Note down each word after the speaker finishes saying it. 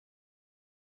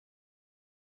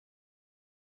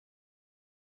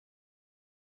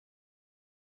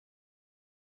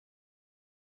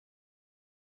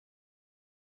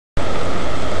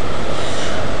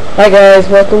Hi guys,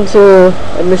 welcome to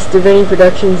Mr. Vinny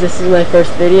Productions. This is my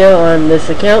first video on this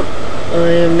account.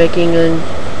 I am making a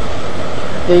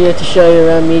video to show you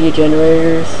around media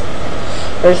generators.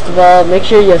 First of all, make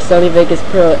sure you have Sony Vegas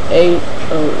Pro 8.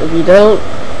 If you don't,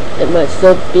 it might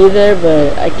still be there,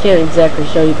 but I can't exactly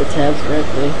show you the tabs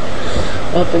correctly.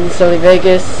 Open Sony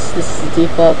Vegas. This is the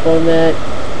default format.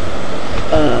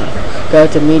 Go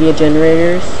to media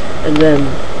generators, and then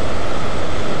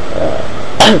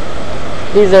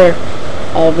these are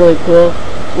all really cool.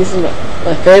 This is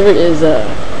my favorite is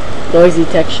noisy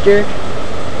texture.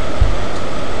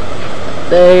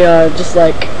 They are just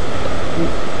like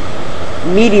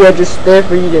media, just there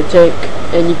for you to take,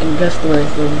 and you can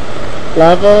customize them.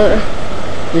 Lava,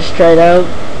 just try it out.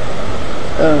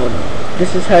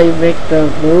 This is how you make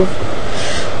the move.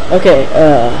 Okay,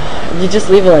 if you just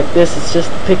leave it like this, it's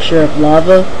just a picture of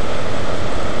lava.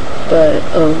 But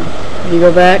if you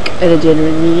go back and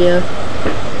generate media,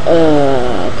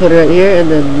 put it right here,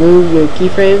 and then move your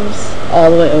keyframes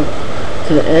all the way over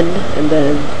to the end, and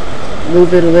then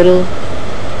move it a little,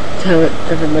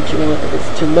 however much you want. If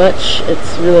it's too much,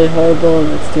 it's really horrible,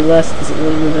 and if it's too less, it doesn't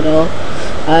really move at all.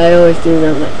 I always do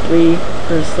around like 3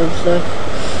 for some stuff,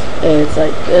 and it's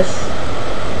like this.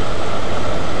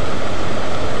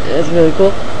 It's really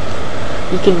cool.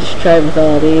 You can just try it with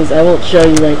all of these. I won't show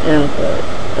you right now, but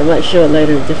I might show it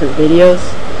later in different videos.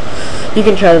 You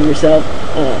can try them yourself.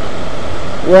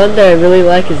 One that I really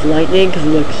like is lightning, because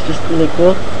it looks just really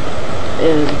cool.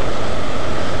 And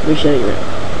let me show you around.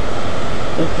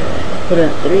 Okay, put it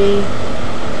at 3.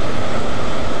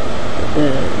 And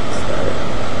then start.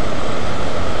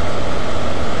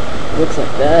 Looks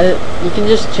like that. You can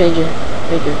just change it,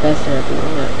 make it faster if you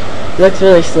want. It looks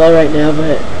really slow right now,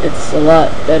 but it's a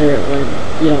lot better when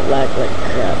you don't lag like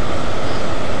crap.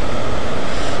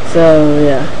 So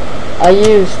yeah, I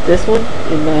used this one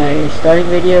in my starting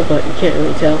video, but you can't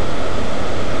really tell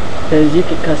because you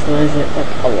can customize it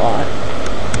like a lot.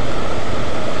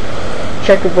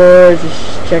 Checkerboards,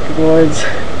 checkerboards,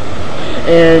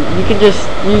 and you can just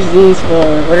use these for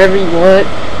whatever you want.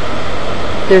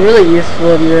 They're really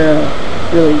useful if you're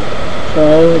really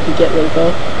pro, if you get really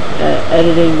pro at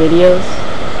editing videos.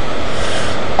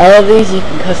 All of these you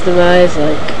can customize,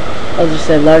 like I'll just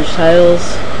say large tiles.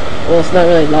 Well, it's not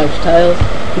really large tiles.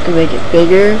 You can make it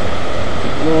bigger,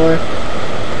 more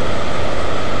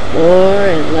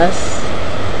and less.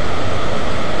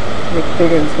 Make it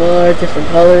bigger and smaller, different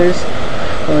colors,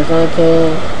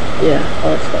 horizontal, yeah,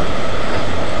 all that stuff.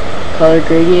 Color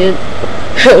gradient.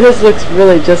 This looks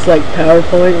really just like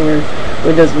PowerPoint or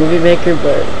Windows Movie Maker,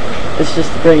 but it's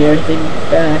just to bring everything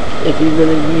back if you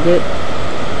really need it.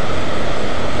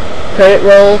 Credit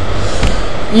roll.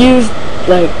 Use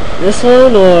like this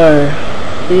one or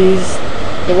these.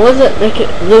 The ones that make it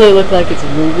really look like it's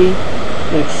a movie.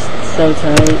 Like so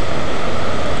tight.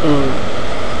 I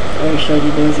already showed you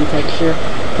noisy texture.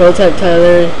 Prototype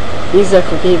Tyler. These are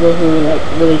for people who like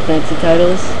really fancy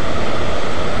titles.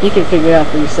 You can figure it out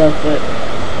for yourself, but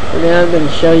for now I'm going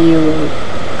to show you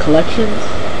collections.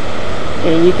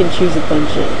 And you can choose a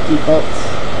bunch of defaults.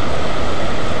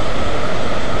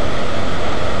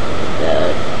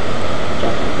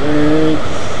 Words,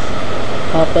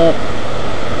 pop up,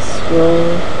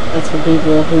 scroll. That's for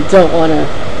people who don't want to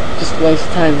just waste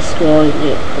time scrolling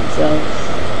it themselves.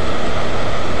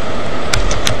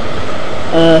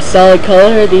 Solid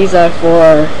color. These are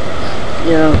for,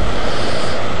 you know,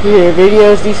 your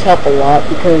videos. These help a lot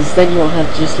because then you won't have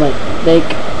to just like make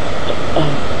a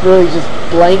really just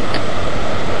blank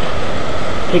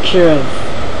picture of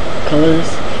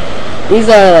colors. These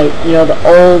are like, you know, the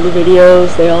old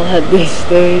videos, they all had this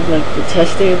thing, like for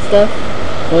testing and stuff.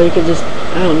 Well, you can just,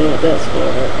 I don't know what that's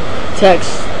for.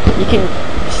 Text, you can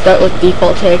start with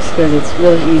default text because it's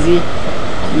really easy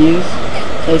to use.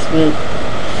 Placement,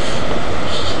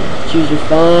 choose your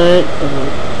font.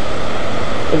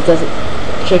 If it doesn't,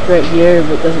 check right here, if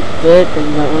it doesn't fit, then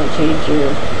you might want to change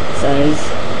your size.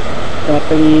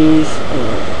 Properties,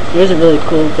 here's a really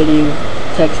cool video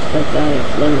text effect that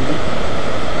I've learned.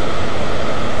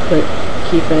 Put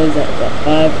keyframes at about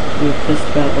 5, move this to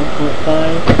about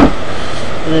 1.5,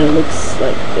 and then it looks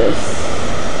like this.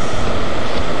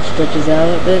 Stretches out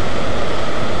a bit.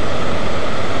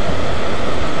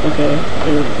 Okay,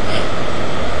 and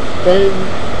then,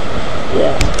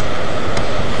 yeah.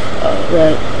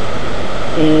 Right.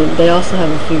 And they also have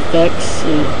a few effects,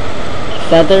 you know.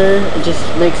 Feather, it just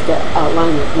makes the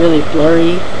outline look really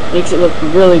blurry, makes it look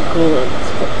really cool, and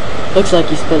looks like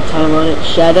you spent time on it.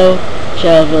 Shadow's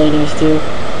really nice too.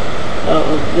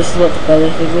 This is what the feather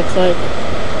thing looks like.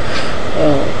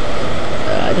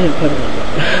 I didn't put it on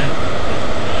there.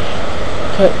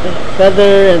 put a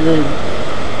feather and then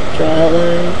draw a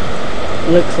line.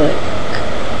 Looks like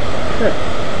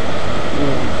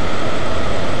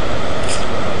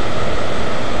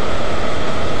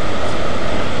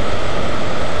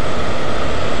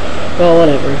well,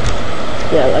 whatever.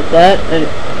 Yeah, like that. And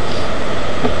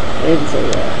so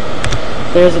yeah,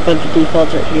 there's a bunch of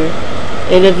defaults right here.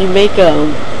 And if you make a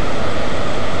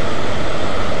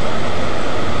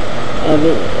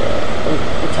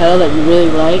title that you really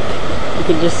like, you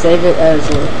can just save it as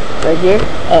right here,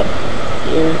 up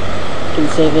here. You can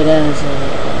save it as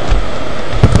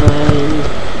my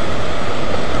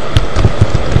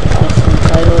awesome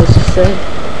title, let's just say.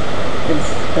 And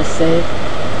press save,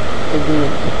 and then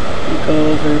you go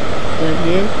over down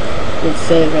here and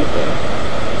save right there.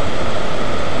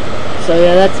 So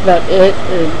yeah, that's about it,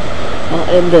 and I'll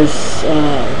end this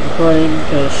recording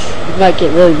because you might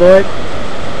get really bored.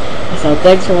 So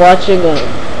thanks for watching.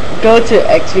 Go to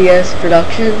XVS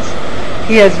Productions.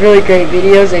 He has really great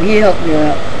videos and he helped me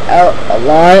out a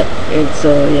lot. And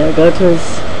so yeah, go to his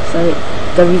site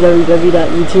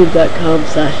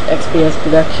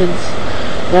www.youtube.com/XVSProductions.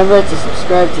 Remember to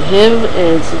subscribe to him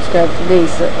and subscribe to me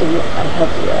so I help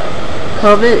you out.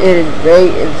 Comment and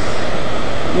rate if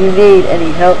you need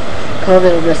any help.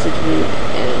 Comment or message me,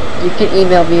 and you can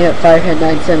email me at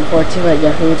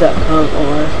firehead9742@yahoo.com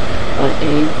or on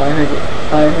AIM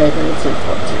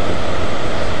firehead9742.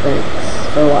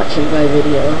 Thanks for watching my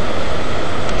video.